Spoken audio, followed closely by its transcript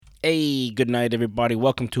Hey, good night, everybody.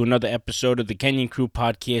 Welcome to another episode of the Kenyan Crew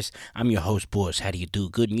Podcast. I'm your host, Boss. How do you do?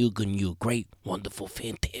 Good and you, good and you. Great, wonderful,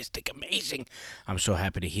 fantastic, amazing. I'm so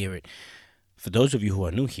happy to hear it. For those of you who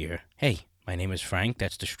are new here, hey, my name is Frank.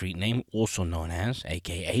 That's the street name, also known as,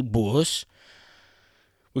 aka Boss.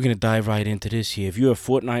 We're going to dive right into this here. If you're a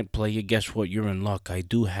Fortnite player, guess what? You're in luck. I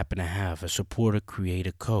do happen to have a supporter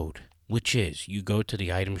creator code, which is you go to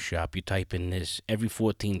the item shop, you type in this every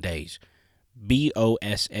 14 days.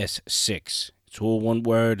 BOSS6. It's all one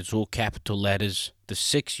word. It's all capital letters. The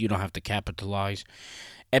 6 you don't have to capitalize.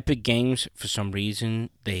 Epic Games, for some reason,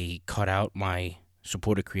 they cut out my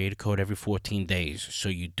supporter creator code every 14 days. So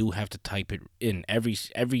you do have to type it in every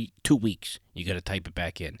 2 weeks. You got to type it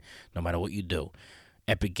back in, no matter what you do.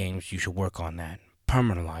 Epic Games, you should work on that.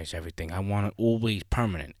 Permanentalize everything. I want it always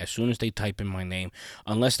permanent. As soon as they type in my name,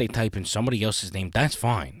 unless they type in somebody else's name, that's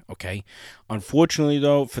fine, okay? Unfortunately,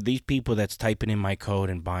 though, for these people that's typing in my code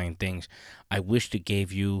and buying things, I wish to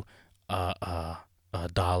give you a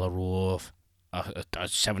dollar off,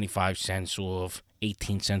 75 cents off,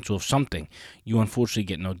 18 cents off, something. You unfortunately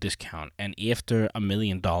get no discount. And after $1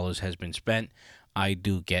 million has been spent, I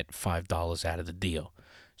do get $5 out of the deal.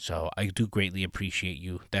 So I do greatly appreciate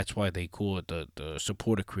you. That's why they call it the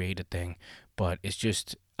supporter creator thing. But it's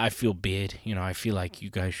just, I feel bad. I feel like you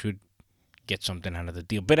guys should get something out of the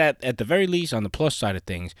deal. But at the very least, on the plus side of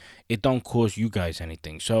things, it don't cost you guys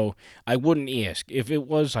anything. So I wouldn't ask. If it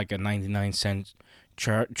was like a 99 cent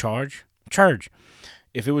charge.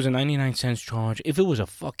 If it was a 99 cents charge, if it was a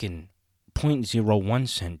fucking .01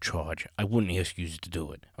 cent charge, I wouldn't ask you to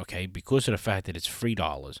do it, okay? Because of the fact that it's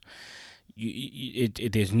 $3.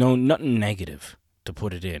 There's nothing negative to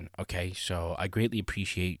put it in, okay? So I greatly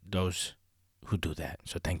appreciate those who do that.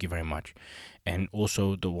 So thank you very much. And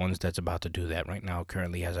also the ones that's about to do that right now,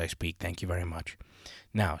 currently as I speak, thank you very much.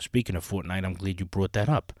 Now, speaking of Fortnite, I'm glad you brought that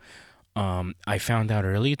up. I found out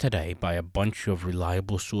earlier today by a bunch of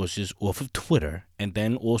reliable sources off of Twitter, and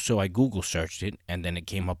then also I Google searched it, and then it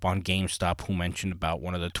came up on GameStop, who mentioned about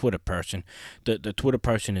one of the Twitter person. The Twitter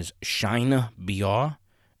person is ShinaBR.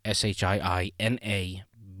 SHIINABR.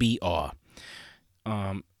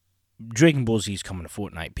 Dragon Ball Z is coming to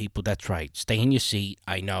Fortnite, people. That's right. Stay in your seat.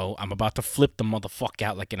 I know. I'm about to flip the motherfucker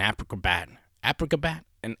out like an acrobat.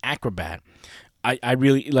 An acrobat. I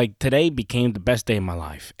really, like, today became the best day of my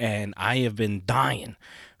life. And I have been dying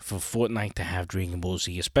for Fortnite to have Dragon Ball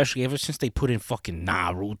Z, especially ever since they put in fucking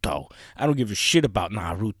Naruto. I don't give a shit about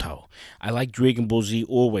Naruto. I like Dragon Ball Z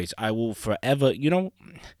always. I will forever,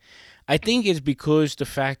 I think it's because the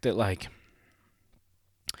fact that, like,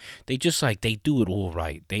 they just, like, they do it all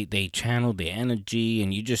right. They channel the energy,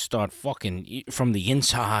 and you just start fucking from the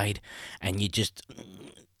inside, and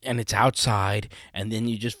and it's outside, and then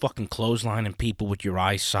you just fucking clotheslining people with your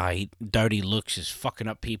eyesight. Dirty looks is fucking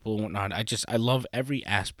up people and whatnot. I love every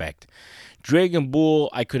aspect. Dragon Ball,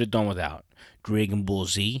 I could have done without. Dragon Ball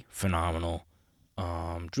Z, phenomenal.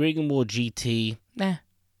 Dragon Ball GT, nah.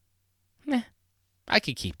 I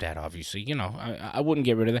could keep that, obviously. I wouldn't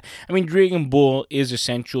get rid of that. I mean, Dragon Ball is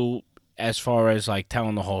essential as far as, like,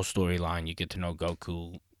 telling the whole storyline. You get to know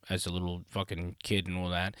Goku as a little fucking kid and all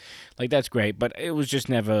that. Like, that's great, but it was just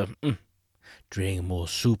never... Dragon Ball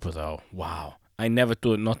Super, though. Wow. I never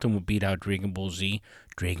thought nothing would beat out Dragon Ball Z.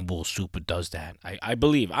 Dragon Ball Super does that. I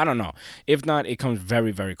believe. I don't know. If not, it comes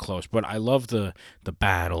very, very close. But I love the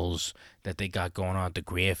battles that they got going on. The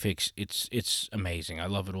graphics. It's amazing. I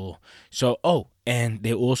love it all. So, and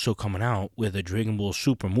they're also coming out with a Dragon Ball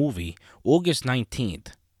Super movie August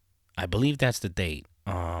 19th. I believe that's the date.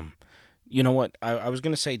 You know what? I was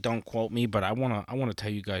going to say don't quote me, but I want to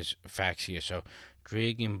tell you guys facts here. So,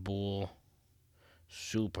 Dragon Ball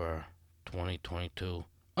Super 2022.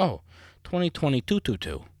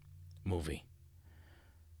 2022 movie.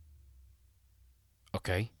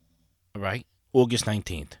 Okay. All right. August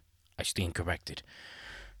 19th. I stand corrected.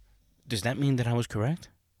 Does that mean that I was correct?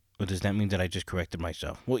 Or does that mean that I just corrected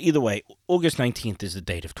myself? Well, either way, August 19th is the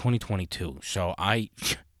date of 2022. So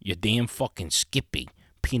you damn fucking Skippy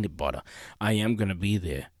peanut butter. I am going to be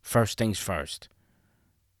there. First things first.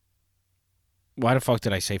 Why the fuck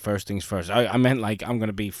did I say first things first? I meant, like, I'm going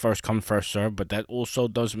to be first come, first serve, but that also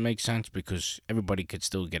doesn't make sense because everybody could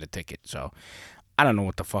still get a ticket. So I don't know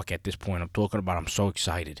what the fuck at this point I'm talking about. I'm so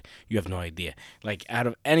excited. You have no idea. Like, out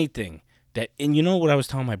of anything and you know what I was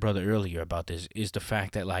telling my brother earlier about this is the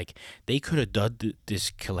fact that, like, they could have done this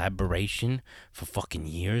collaboration for fucking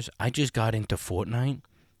years. I just got into Fortnite.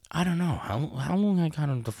 I don't know. How long I got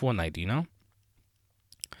into Fortnite, do you know?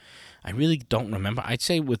 I really don't remember. I'd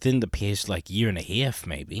say within the past, like, year and a half,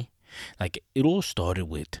 maybe. Like, it all started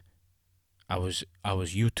with I was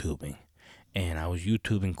YouTubing, and I was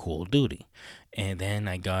YouTubing Call of Duty. And then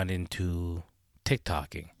I got into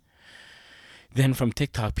TikToking. Then from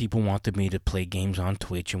TikTok, people wanted me to play games on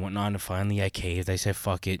Twitch and whatnot, and finally I caved. I said,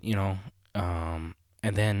 fuck it,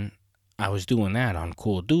 and then I was doing that on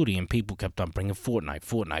Call of Duty, and people kept on bringing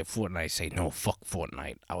Fortnite. I say, no, fuck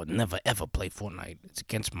Fortnite. I would never, ever play Fortnite. It's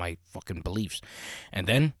against my fucking beliefs. And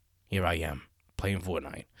then, here I am, playing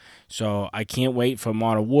Fortnite. So I can't wait for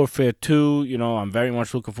Modern Warfare 2. I'm very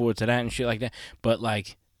much looking forward to that and shit like that. But,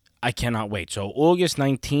 like, I cannot wait. So August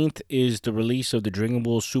 19th is the release of the Dragon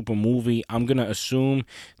Ball Super movie. I'm going to assume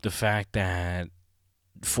the fact that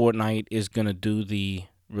Fortnite is going to do the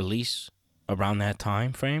release around that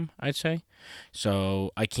time frame, I'd say.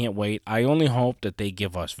 So I can't wait. I only hope that they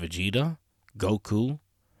give us Vegeta, Goku,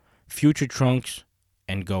 Future Trunks,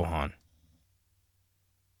 and Gohan.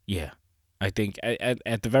 Yeah. I think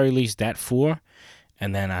at the very least that four.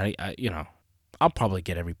 And then I'll probably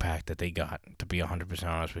get every pack that they got, to be 100%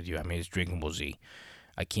 honest with you. I mean, it's Dragon Ball Z.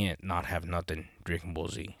 I can't not have nothing Dragon Ball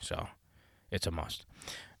Z, so it's a must.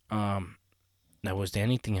 Now, was there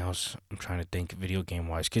anything else? I'm trying to think video game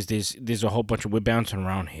wise, because there's a whole bunch of, we're bouncing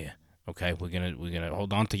around here. Okay, we're gonna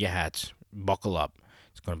hold on to your hats, buckle up.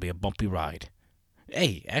 It's gonna be a bumpy ride.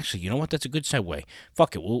 Hey, actually, you know what? That's a good segue.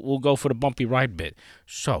 Fuck it, we'll go for the bumpy ride bit.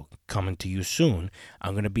 So, coming to you soon,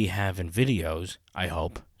 I'm gonna be having videos. I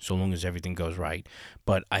hope, so long as everything goes right.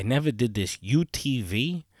 But I never did this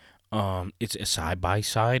UTV. It's a side by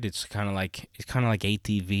side. It's kind of like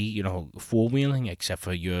ATV, four wheeling, except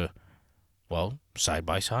for your side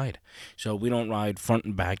by side. So we don't ride front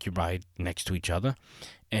and back. You ride next to each other.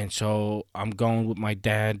 And so I'm going with my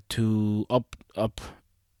dad to up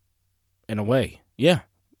and away. Yeah,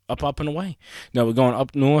 up and away. No, we're going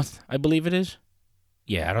up north, I believe it is.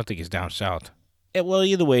 Yeah, I don't think it's down south. Well,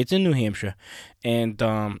 either way, it's in New Hampshire. And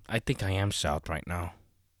I think I am south right now.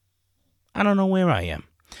 I don't know where I am.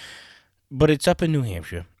 But it's up in New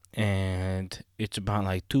Hampshire. And it's about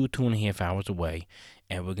like 2.5 hours away.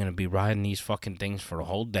 And we're going to be riding these fucking things for a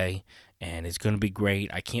whole day. And it's going to be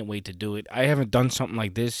great. I can't wait to do it. I haven't done something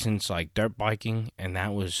like this since like dirt biking. And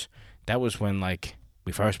that was when like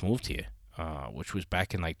we first moved here. Which was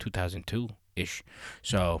back in like 2002-ish.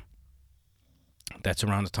 So that's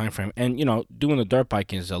around the time frame. And, doing the dirt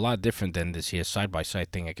biking is a lot different than this here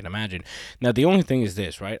side-by-side thing, I can imagine. Now, the only thing is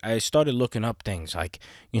this, right? I started looking up things like,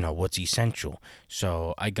 what's essential.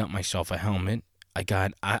 So I got myself a helmet.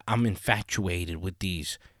 I'm infatuated with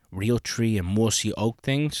these real tree and mossy oak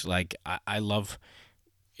things. Like, I love,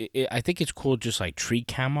 I think it's called just like tree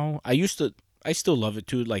camo. I still love it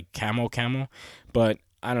too, like camo. But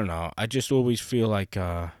I don't know. I just always feel like,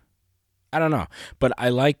 I don't know. But I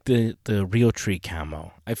like the real tree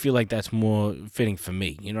camo. I feel like that's more fitting for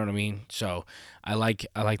me. You know what I mean? So I like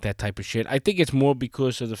that type of shit. I think it's more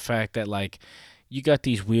because of the fact that like you got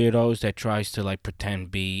these weirdos that tries to like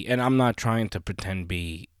pretend be, and I'm not trying to pretend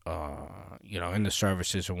be, in the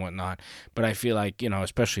services and whatnot. But I feel like,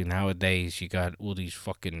 especially nowadays, you got all these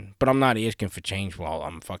fucking, but I'm not asking for change while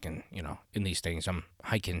I'm fucking, in these things. I'm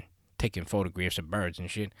hiking, taking photographs of birds and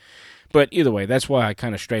shit. But either way, that's why I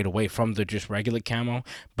kind of strayed away from the just regular camo.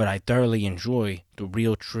 But I thoroughly enjoy the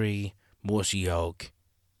real tree, mossy oak,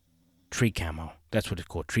 tree camo. That's what it's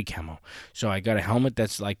called, tree camo. So I got a helmet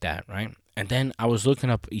that's like that, right? And then I was looking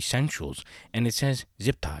up essentials, and it says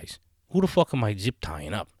zip ties. Who the fuck am I zip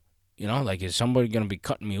tying up? Like, is somebody going to be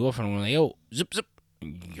cutting me off? And I'm like, yo, zip.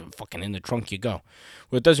 You're fucking in the trunk you go.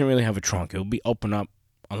 Well, it doesn't really have a trunk. It'll be open up.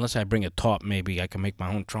 Unless I bring a top, maybe I can make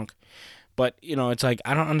my own trunk. But, it's like,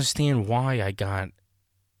 I don't understand why I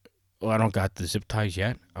don't got the zip ties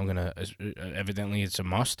yet. I'm going to, evidently it's a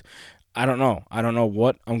must. I don't know. I don't know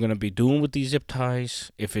what I'm going to be doing with these zip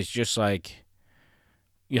ties. If it's just like,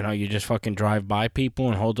 you just fucking drive by people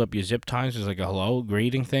and hold up your zip ties. It's like a hello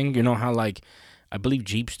greeting thing. You know how like, I believe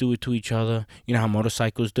Jeeps do it to each other. You know how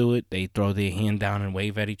motorcycles do it? They throw their hand down and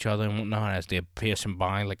wave at each other and whatnot as they're passing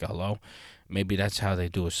by like a hello. Maybe that's how they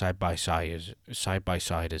do it side by side. Side by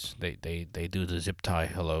side is they do the zip tie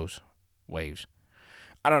hellos, waves.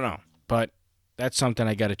 I don't know, but that's something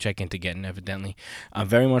I got to check into getting. Evidently, I'm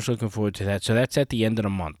very much looking forward to that. So that's at the end of the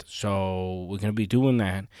month. So we're gonna be doing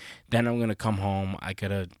that. Then I'm gonna come home. I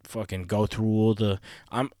gotta fucking go through all the.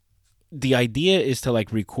 The idea is to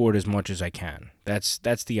like record as much as I can. That's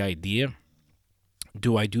the idea.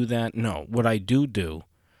 Do I do that? No. What I do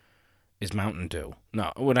is Mountain Dew.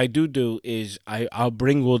 No, what I do is I'll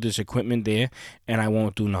bring all this equipment there, and I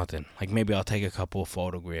won't do nothing. Like, maybe I'll take a couple of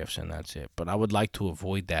photographs, and that's it. But I would like to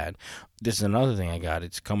avoid that. This is another thing I got.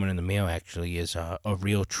 It's coming in the mail, actually, is a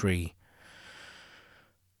real tree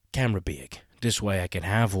camera bag. This way I can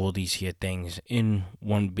have all these here things in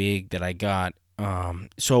one bag that I got.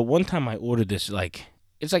 So one time I ordered this, like,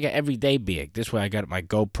 it's like an everyday bag. This way I got my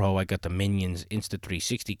GoPro, I got the Minions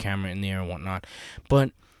Insta360 camera in there and whatnot.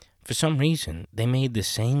 But for some reason, they made the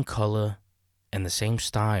same color and the same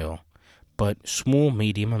style, but small,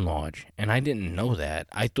 medium, and large. And I didn't know that.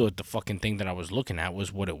 I thought the fucking thing that I was looking at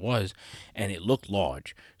was what it was, and it looked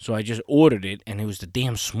large. So I just ordered it, and it was the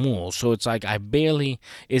damn small. So it's like I barely.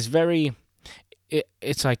 It's very.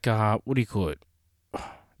 It's like what do you call it?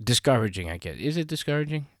 Discouraging, I guess. Is it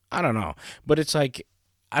discouraging? I don't know, but it's like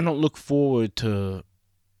I don't look forward to.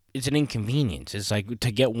 It's an inconvenience. It's like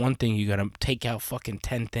to get one thing, you gotta take out fucking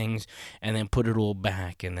 10 things and then put it all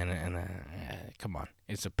back, and then come on,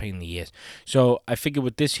 it's a pain in the ass. So I figured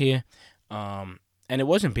with this here, and it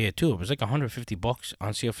wasn't bad too. It was like $150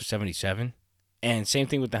 on sale for 77. And same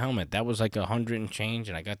thing with the helmet. That was like 100 and change,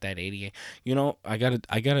 and I got that 88. You know, I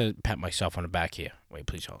gotta pat myself on the back here. Wait,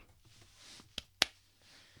 please hold.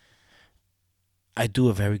 I do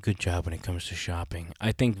a very good job when it comes to shopping.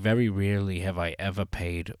 I think very rarely have I ever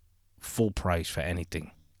paid full price for anything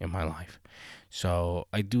in my life. So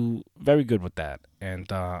I do very good with that,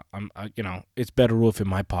 and it's better off in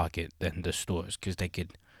my pocket than the stores because they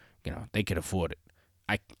could afford it.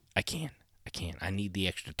 I I can't. I can't. I need the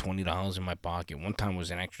extra $20 in my pocket. One time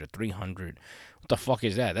was an extra 300. What the fuck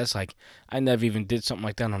is that? That's like I never even did something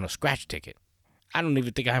like that on a scratch ticket. I don't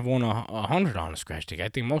even think I have won $100 on a scratch ticket. I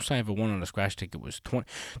think most I ever won on a scratch ticket was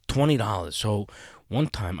 $20. So one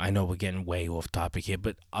time, I know we're getting way off topic here,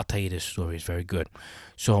 but I'll tell you this story. It's very good.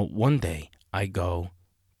 So one day I go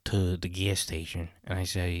to the gas station and I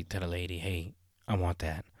say to the lady, "Hey, I want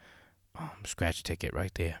that scratch ticket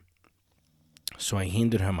right there." So I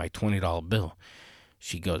handed her my $20 bill.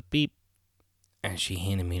 She goes beep, and she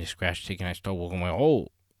handed me the scratch ticket. And I start walking away.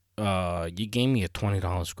 Oh, you gave me a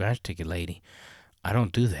 $20 scratch ticket, lady. I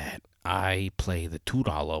don't do that. I play the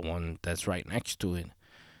 $2 one that's right next to it.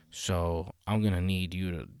 So I'm gonna need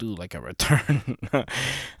you to do like a return.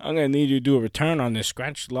 I'm gonna need you to do a return on this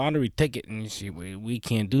scratch lottery ticket. And you see, we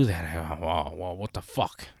can't do that. Well, what the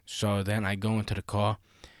fuck? So then I go into the car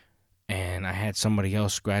and I had somebody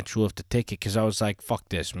else scratch off the ticket because I was like, fuck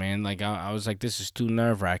this, man. Like I was like, this is too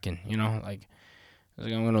nerve wracking. You know, like I was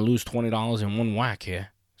like, I'm gonna lose $20 in one whack here.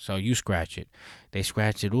 So you scratch it. They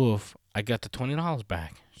scratched it off. I got the $20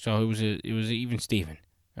 back. So it was even Steven.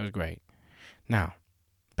 It was great. Now,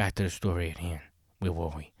 back to the story at hand. Where were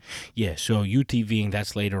we? Yeah, so UTVing,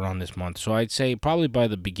 that's later on this month. So I'd say probably by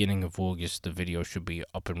the beginning of August, the video should be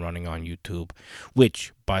up and running on YouTube.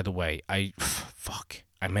 Which, by the way, I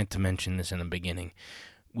meant to mention this in the beginning.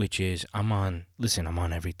 Which is, I'm on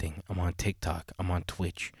everything. I'm on TikTok. I'm on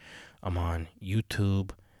Twitch. I'm on YouTube,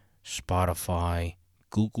 Spotify,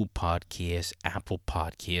 Google Podcasts, Apple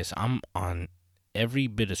Podcasts. I'm on every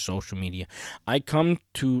bit of social media. I come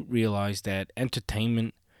to realize that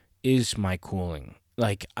entertainment is my calling.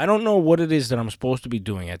 Like, I don't know what it is that I'm supposed to be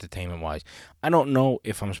doing entertainment wise. I don't know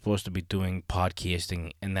if I'm supposed to be doing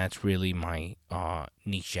podcasting, and that's really my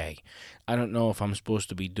niche. I don't know if I'm supposed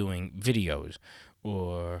to be doing videos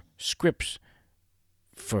or scripts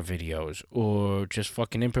for videos or just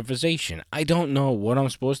fucking improvisation. I don't know what I'm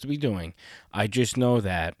supposed to be doing. I just know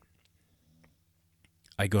that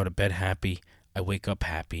I go to bed happy, I wake up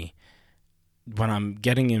happy. When I'm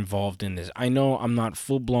getting involved in this, I know I'm not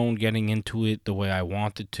full blown getting into it the way I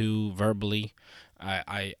wanted to verbally.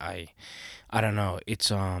 I don't know.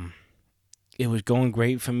 It was going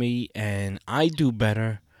great for me, and I do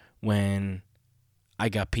better when I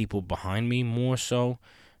got people behind me more so.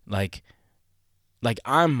 Like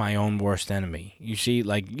I'm my own worst enemy. You see,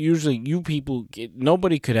 like usually you people,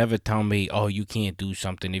 nobody could ever tell me, "Oh, you can't do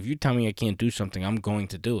something." If you tell me I can't do something, I'm going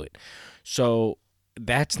to do it. So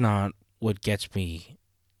that's not what gets me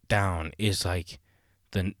down. Is like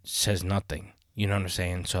the says nothing. You know what I'm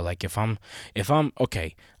saying? So like if I'm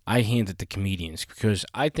okay, I hand it to comedians because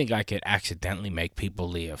I think I could accidentally make people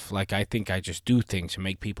laugh. Like I think I just do things to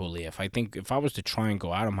make people laugh. I think if I was to try and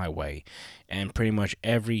go out of my way and pretty much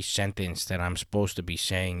every sentence that I'm supposed to be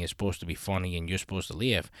saying is supposed to be funny and you're supposed to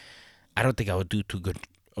laugh, I don't think I would do too good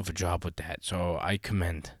of a job with that. So I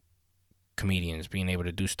commend comedians being able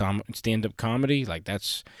to do stand up comedy like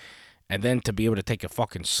that's and then to be able to take a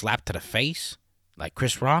fucking slap to the face like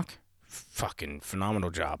Chris Rock, fucking phenomenal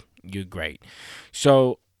job. You're great.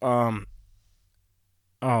 So, oh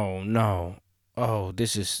no. Oh,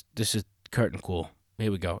 this is curtain call.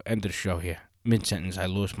 Here we go. End of the show here. Mid sentence I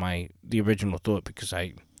lost the original thought because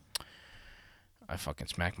I fucking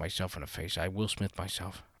smacked myself in the face. I Will Smith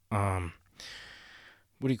myself. What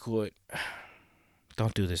do you call it?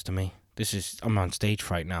 Don't do this to me. I'm on stage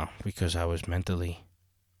right now because I was mentally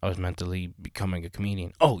becoming a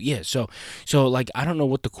comedian. Oh yeah, so like I don't know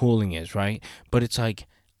what the calling is, right? But it's like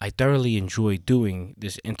I thoroughly enjoy doing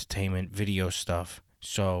this entertainment video stuff.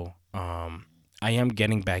 So I am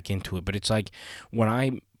getting back into it, but it's like when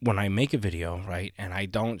I make a video, right, and I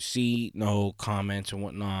don't see no comments and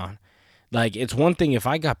whatnot. Like it's one thing if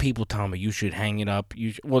I got people telling me you should hang it up.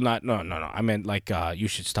 Well, not no. I meant like you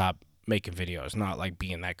should stop making videos. Not like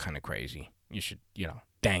being that kind of crazy. You should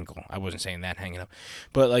dangle. I wasn't saying that hang it up,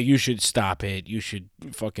 but like you should stop it. You should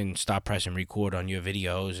fucking stop pressing record on your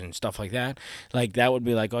videos and stuff like that. Like that would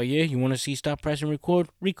be like, oh yeah, you want to see stop pressing record?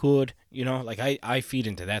 Record. Like I feed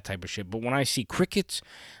into that type of shit. But when I see crickets,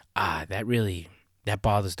 that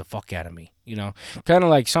bothers the fuck out of me. Kind of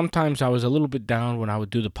like sometimes I was a little bit down when I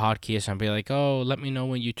would do the podcast. I'd be like, oh, let me know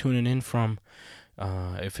when you're tuning in from.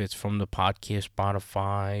 If it's from the podcast,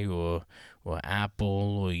 Spotify or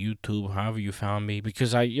Apple or YouTube, however you found me,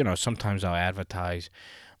 because sometimes I'll advertise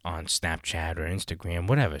on Snapchat or Instagram,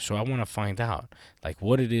 whatever. So I want to find out like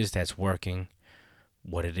what it is that's working,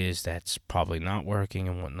 what it is that's probably not working,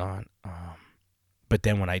 and whatnot. But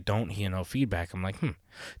then when I don't hear no feedback, I'm like,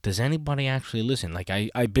 does anybody actually listen? Like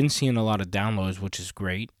I've been seeing a lot of downloads, which is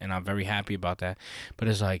great, and I'm very happy about that. But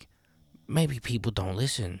it's like maybe people don't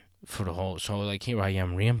listen for the whole. So like here I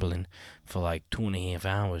am rambling for like 2.5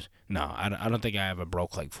 hours. No, I don't think I ever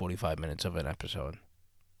broke like 45 minutes of an episode,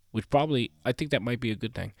 which probably I think that might be a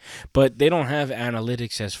good thing. But they don't have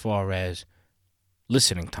analytics as far as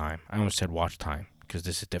listening time. I almost said watch time because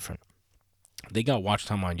this is different. They got watch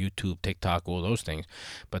time on YouTube, TikTok, all those things,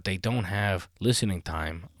 but they don't have listening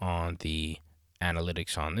time on the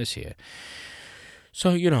analytics on this here.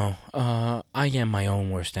 So I am my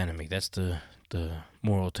own worst enemy. That's the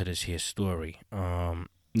moral to this here story.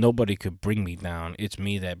 Nobody could bring me down. It's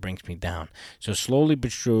me that brings me down. So slowly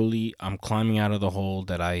but surely, I'm climbing out of the hole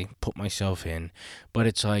that I put myself in. But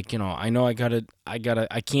it's like I know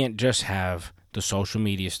I can't just have the social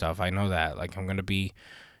media stuff. I know that. Like I'm gonna be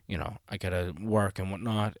I gotta work and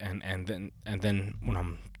whatnot, and then when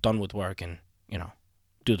I'm done with work and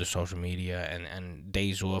do the social media and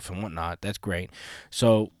days off and whatnot, that's great.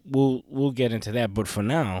 So we'll get into that, but for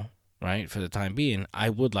now, right, for the time being, I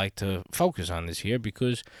would like to focus on this here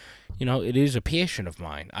because it is a passion of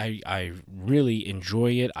mine. I really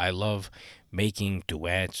enjoy it. I love making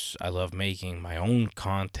duets. I love making my own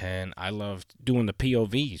content. I love doing the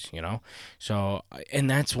POVs. So, and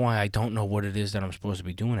that's why I don't know what it is that I'm supposed to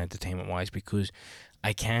be doing entertainment wise because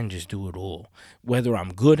I can just do it all. Whether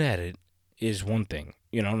I'm good at it is one thing.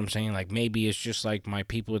 You know what I'm saying? Like maybe it's just like my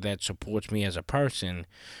people that supports me as a person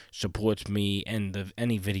supports me and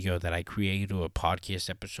any video that I create or a podcast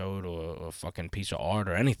episode or a fucking piece of art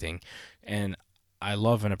or anything. And I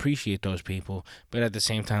love and appreciate those people, but at the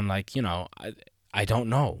same time, like, I don't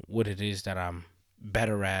know what it is that I'm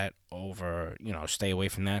better at over, stay away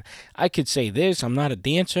from that. I could say this, I'm not a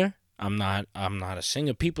dancer. I'm not a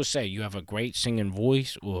singer. People say you have a great singing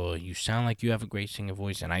voice or you sound like you have a great singing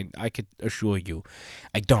voice, and I could assure you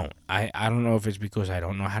I don't. I don't know if it's because I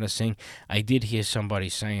don't know how to sing. I did hear somebody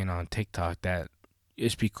saying on TikTok that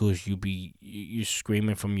it's because you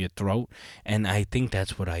screaming from your throat, and I think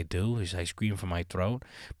that's what I do is I scream from my throat,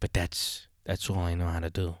 but that's all I know how to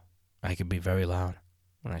do. I can be very loud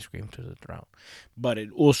when I scream through the throat, but it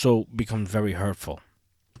also becomes very hurtful.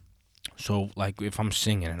 So, like, if I'm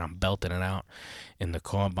singing and I'm belting it out in the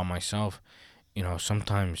car by myself,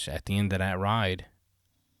 sometimes at the end of that ride,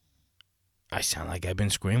 I sound like I've been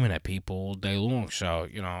screaming at people all day long. So,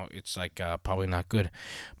 it's like probably not good.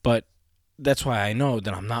 But that's why I know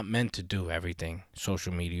that I'm not meant to do everything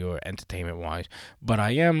social media or entertainment wise. But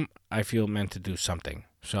I feel meant to do something.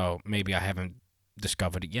 So maybe I haven't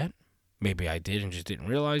discovered it yet. Maybe I did and just didn't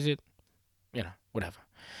realize it. Whatever.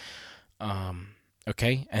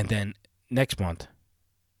 Okay. And then next month,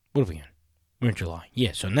 what are we in? We're in July.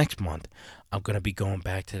 Yeah, so next month, I'm going to be going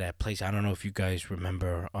back to that place. I don't know if you guys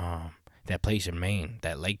remember that place in Maine,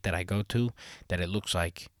 that lake that I go to, that it looks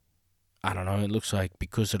like, I don't know, it looks like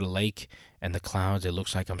because of the lake and the clouds, it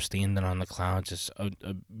looks like I'm standing on the clouds. It's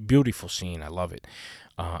a beautiful scene. I love it.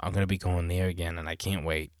 I'm going to be going there again, and I can't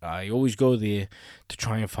wait. I always go there to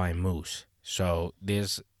try and find moose. So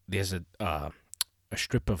there's a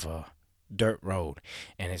strip of a dirt road,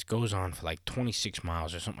 and it goes on for like 26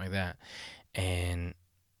 miles or something like that. And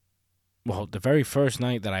well, the very first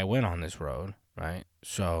night that I went on this road, right?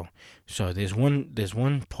 So there's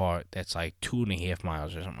one part that's like 2.5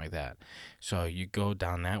 miles or something like that. So you go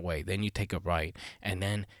down that way, then you take a right, and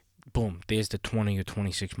then boom, there's the 20 or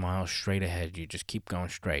 26 miles straight ahead. You just keep going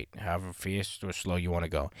straight, however fast or slow you want to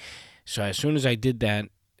go. So as soon as I did that,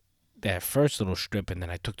 that first little strip, and then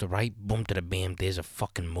I took the right, boom to the bam. There's a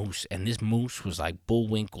fucking moose, and this moose was like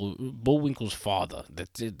Bullwinkle's father.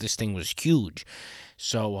 This thing was huge.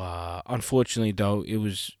 So unfortunately, though, it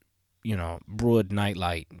was broad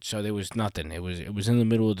nightlight, so there was nothing. It was in the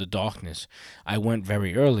middle of the darkness. I went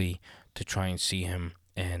very early to try and see him,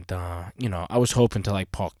 and I was hoping to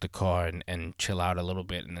like park the car and chill out a little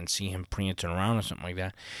bit, and then see him prancing around or something like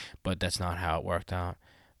that. But that's not how it worked out.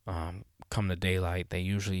 Come the daylight, they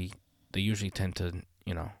usually tend to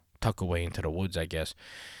tuck away into the woods, I guess,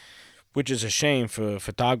 which is a shame for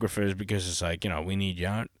photographers because it's like we need you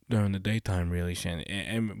out during the daytime, really,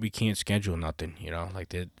 and we can't schedule nothing. Like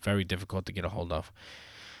they're very difficult to get a hold of.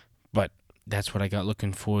 But that's what I got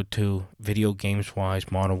looking forward to, video games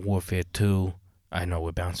wise. Modern Warfare 2. I know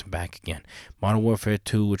we're bouncing back again. Modern Warfare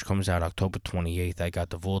 2, which comes out October 28th. I got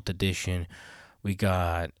the Vault Edition. We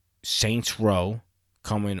got Saints Row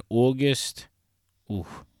coming August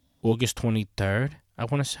 23rd, I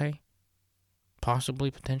want to say. Possibly,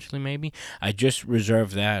 potentially, maybe. I just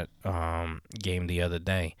reserved that game the other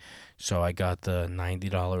day. So I got the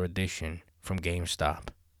 $90 edition from GameStop.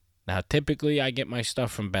 Now, typically, I get my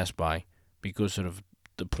stuff from Best Buy because of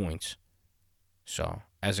the points. So,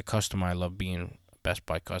 as a customer, I love being a Best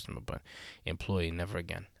Buy customer, but employee, never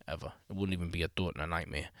again, ever. It wouldn't even be a thought in a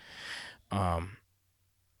nightmare.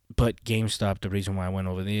 But GameStop, the reason why I went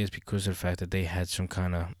over there is because of the fact that they had some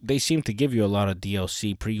kind of... They seem to give you a lot of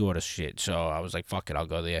DLC pre-order shit. So I was like, fuck it, I'll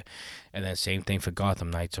go there. And then same thing for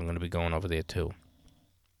Gotham Knights. I'm going to be going over there too.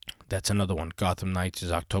 That's another one. Gotham Knights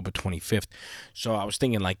is October 25th. So I was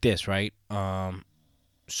thinking like this, right?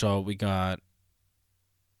 So we got...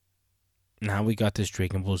 Now we got this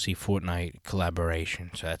Dragon Ball Z Fortnite collaboration.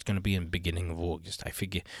 So that's going to be in the beginning of August. I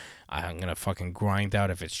figure I'm going to fucking grind out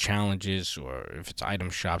if it's challenges or if it's item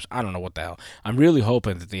shops. I don't know what the hell. I'm really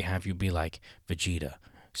hoping that they have you be like Vegeta,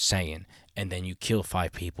 Saiyan, and then you kill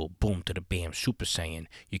 5 people, boom to the bam, Super Saiyan.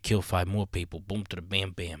 You kill 5 more people, boom to the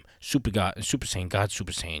bam, bam, Super Saiyan, God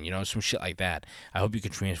Super Saiyan, some shit like that. I hope you can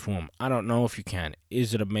transform. I don't know if you can.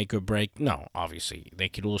 Is it a make or break? No, obviously. They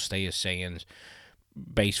could all stay as Saiyans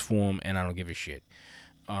base form, and I don't give a shit.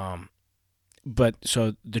 But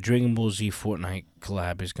so the Dragon Ball Z Fortnite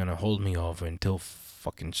collab is gonna hold me over until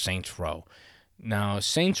fucking Saints Row. Now,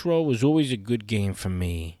 Saints Row was always a good game for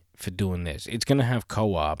me for doing this. It's gonna have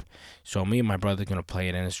co-op, so me and my brother are gonna play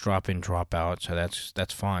it, and it's drop in, drop out, so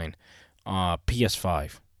that's fine.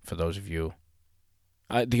 PS5 for those of you.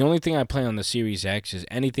 The only thing I play on the Series X is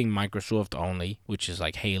anything Microsoft only, which is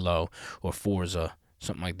like Halo or Forza,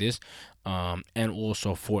 something like this. And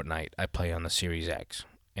also Fortnite I play on the Series X.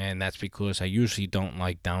 And that's because I usually don't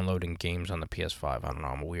like downloading games on the PS5. I don't know,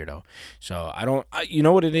 I'm a weirdo. So you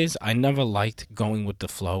know what it is? I never liked going with the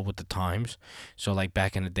flow with the times. So like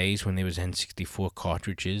back in the days when there was N64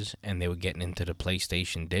 cartridges and they were getting into the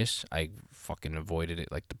PlayStation discs, I fucking avoided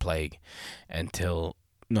it like the plague until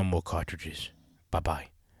no more cartridges. Bye-bye.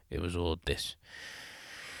 It was all this.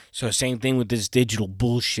 So same thing with this digital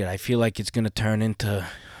bullshit. I feel like it's going to turn into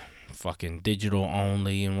fucking digital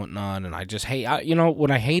only and whatnot, and I just hate. What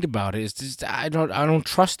I hate about it is just, I don't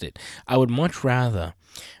trust it. I would much rather.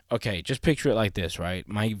 Okay, just picture it like this, right?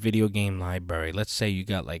 My video game library. Let's say you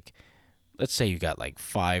got like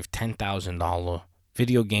 $5,000-$10,000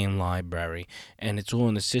 video game library, and it's all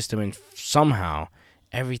in the system, and somehow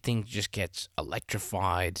everything just gets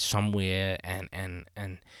electrified somewhere, and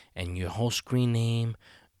your whole screen name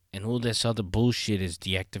and all this other bullshit is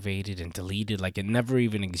deactivated and deleted like it never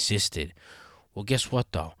even existed. Well, guess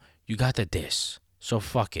what, though? You got the disc. So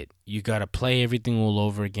fuck it. You got to play everything all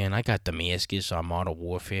over again. I got Damascus on Modern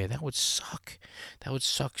Warfare. That would suck. That would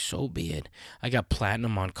suck so bad. I got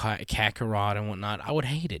Platinum on Kakarot and whatnot. I would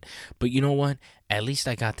hate it. But you know what? At least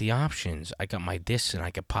I got the options. I got my disc and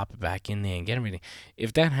I could pop it back in there and get everything.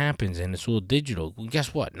 If that happens and it's all digital, well,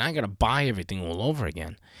 guess what? Now I got to buy everything all over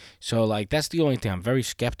again. So, like, that's the only thing. I'm very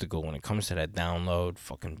skeptical when it comes to that download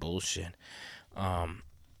fucking bullshit.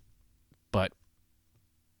 But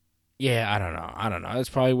yeah, I don't know. That's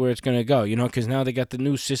probably where it's going to go, because now they got the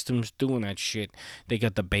new systems doing that shit. They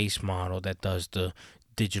got the base model that does the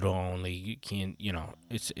digital only. You can't,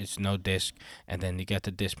 it's no disc. And then you got the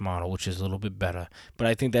disc model, which is a little bit better. But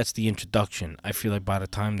I think that's the introduction. I feel like by the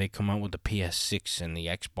time they come out with the PS6 and the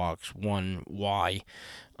Xbox One Y,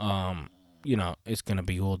 it's going to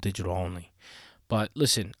be all digital only. But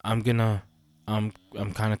listen, I'm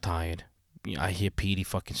kind of tired. I hear Petey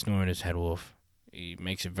fucking snoring his head off. He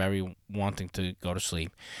makes it very wanting to go to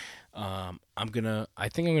sleep. I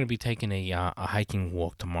think I'm gonna be taking a hiking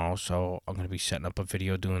walk tomorrow, so I'm gonna be setting up a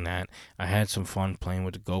video doing that. I had some fun playing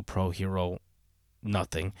with the GoPro Hero.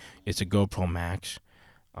 Nothing. It's a GoPro Max.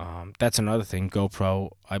 That's another thing.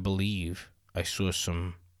 GoPro, I believe I saw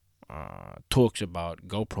some talks about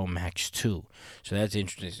GoPro Max 2. So that's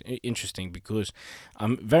interesting because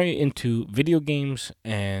I'm very into video games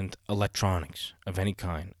and electronics of any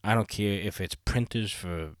kind. I don't care if it's printers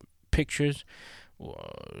for pictures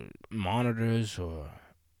or monitors or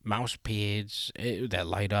mouse pads that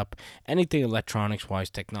light up, anything electronics wise,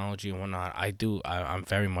 technology and whatnot. I'm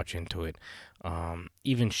very much into it.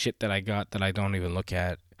 Even shit that I got that I don't even look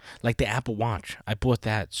at, like the Apple Watch. I bought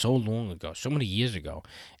that so long ago, so many years ago,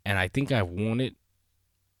 and I think I've worn it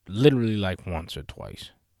literally like once or twice.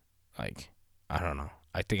 Like, I don't know.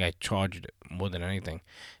 I think I charged it more than anything,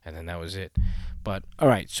 and then that was it. But all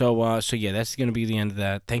right, so yeah, that's gonna be the end of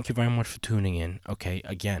that. Thank you very much for tuning in. Okay,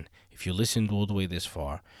 again, if you listened all the way this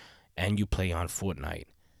far and you play on Fortnite,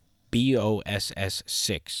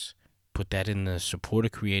 BOSS6, put that in the support a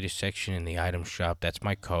creator section in the item shop. That's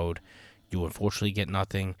my code. You unfortunately get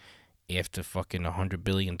nothing. After fucking $100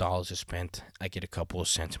 billion is spent, I get a couple of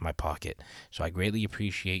cents in my pocket. So I greatly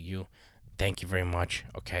appreciate you. Thank you very much.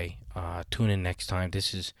 Okay. Tune in next time.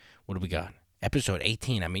 This is, what do we got? Episode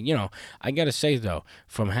 18. I mean, I gotta say though,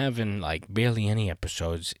 from having like barely any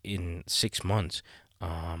episodes in 6 months,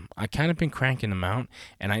 I kind of been cranking them out,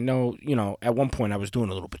 and I know, at one point I was doing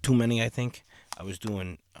a little bit too many. I think I was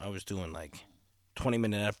doing like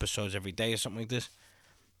 20-minute episodes every day or something like this.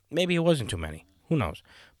 Maybe it wasn't too many. Who knows?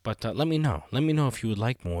 But let me know. Let me know if you would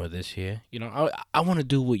like more of this here. I want to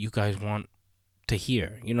do what you guys want to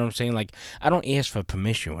hear. You know what I'm saying? Like, I don't ask for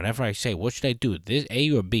permission. Whenever I say, what should I do? This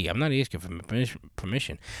A or B? I'm not asking for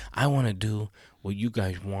permission. I want to do what you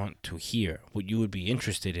guys want to hear, what you would be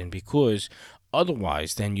interested in, because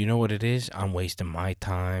otherwise, then you know what it is? I'm wasting my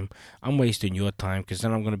time. I'm wasting your time, because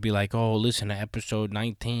then I'm going to be like, oh, listen to episode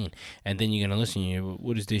 19. And then you're going to listen.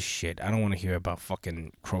 What is this shit? I don't want to hear about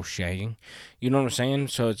fucking crocheting. You know what I'm saying?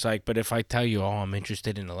 So it's like, but if I tell you, oh, I'm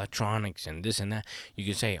interested in electronics and this and that, you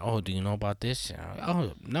can say, oh, do you know about this?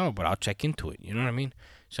 Oh, no, but I'll check into it. You know what I mean?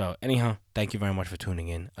 So, anyhow, thank you very much for tuning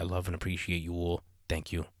in. I love and appreciate you all.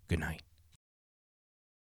 Thank you. Good night.